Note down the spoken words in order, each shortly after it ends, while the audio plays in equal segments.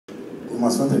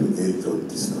must not engage on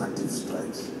destructive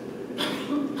strikes,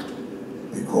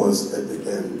 because at the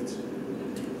end,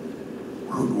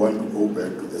 we would want to go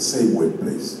back to the same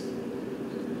workplace.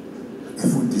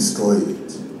 If we destroy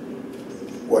it,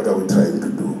 what are we trying to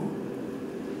do?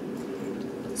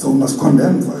 So we must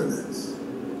condemn violence.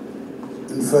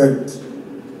 In fact,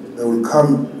 there will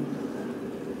come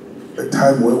a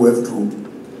time where we have to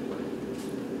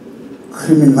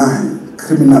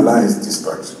criminalize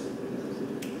destruction.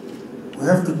 We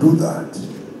have to do that.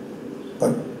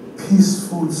 But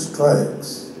peaceful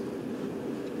strikes,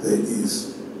 there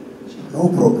is no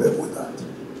problem with that.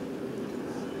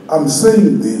 I'm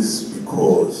saying this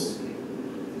because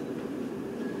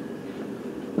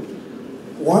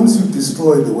once you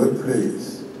destroy the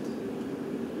workplace,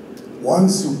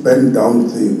 once you burn down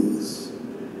things,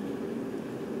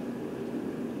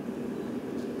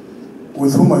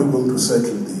 with whom are you going to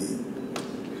settle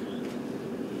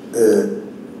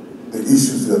the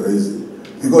issues you're raising?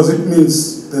 Because it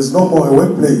means there's no more a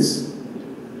workplace.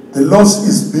 The loss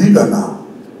is bigger now.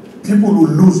 People will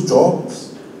lose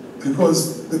jobs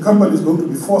because the company is going to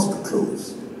be forced to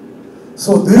close.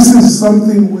 So this is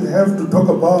something we have to talk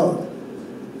about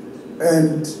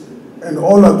and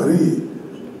all agree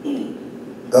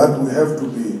that we have to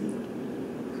be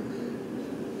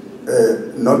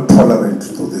not tolerant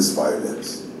to this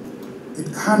violence.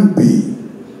 It can't be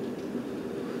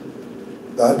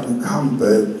that we come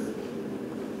back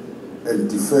and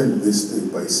defend this thing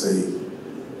by saying,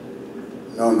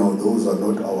 no, those are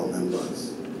not our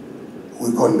members.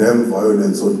 We condemn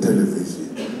violence on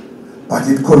television, but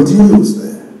it continues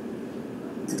there.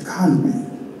 It can't be.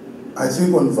 I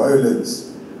think on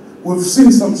violence, we've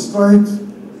seen some strikes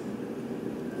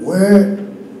where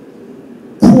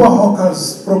poor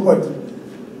hawkers' property,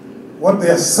 what they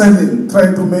are selling,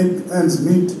 trying to make ends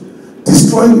meet,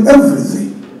 destroying everything.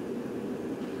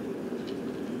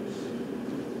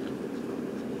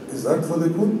 Is that for the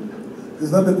good?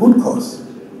 Is that a good cause?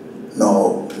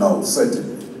 No,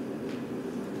 certainly.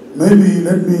 Maybe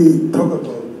let me talk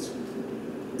about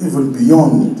even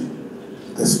beyond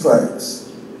the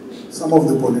strikes, some of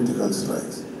the political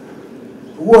strikes.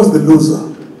 Who was the loser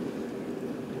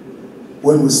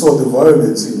when we saw the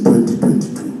violence in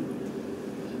 2022?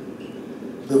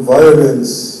 The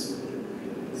violence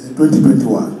in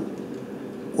 2021,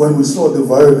 when we saw the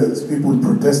violence, people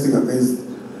protesting against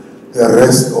the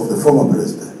arrest of the former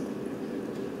president.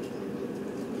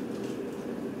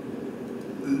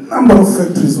 A number of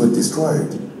factories were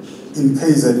destroyed in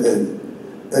KZN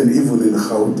and even in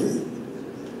Gauteng.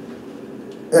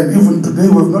 And even today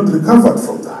we have not recovered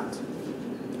from that.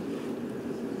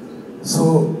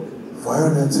 So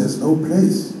violence has no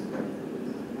place.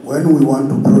 When we want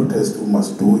to protest, we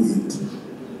must do it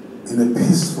in a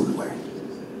peaceful way.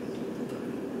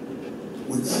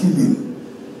 We're killing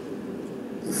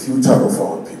the future of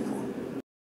our people.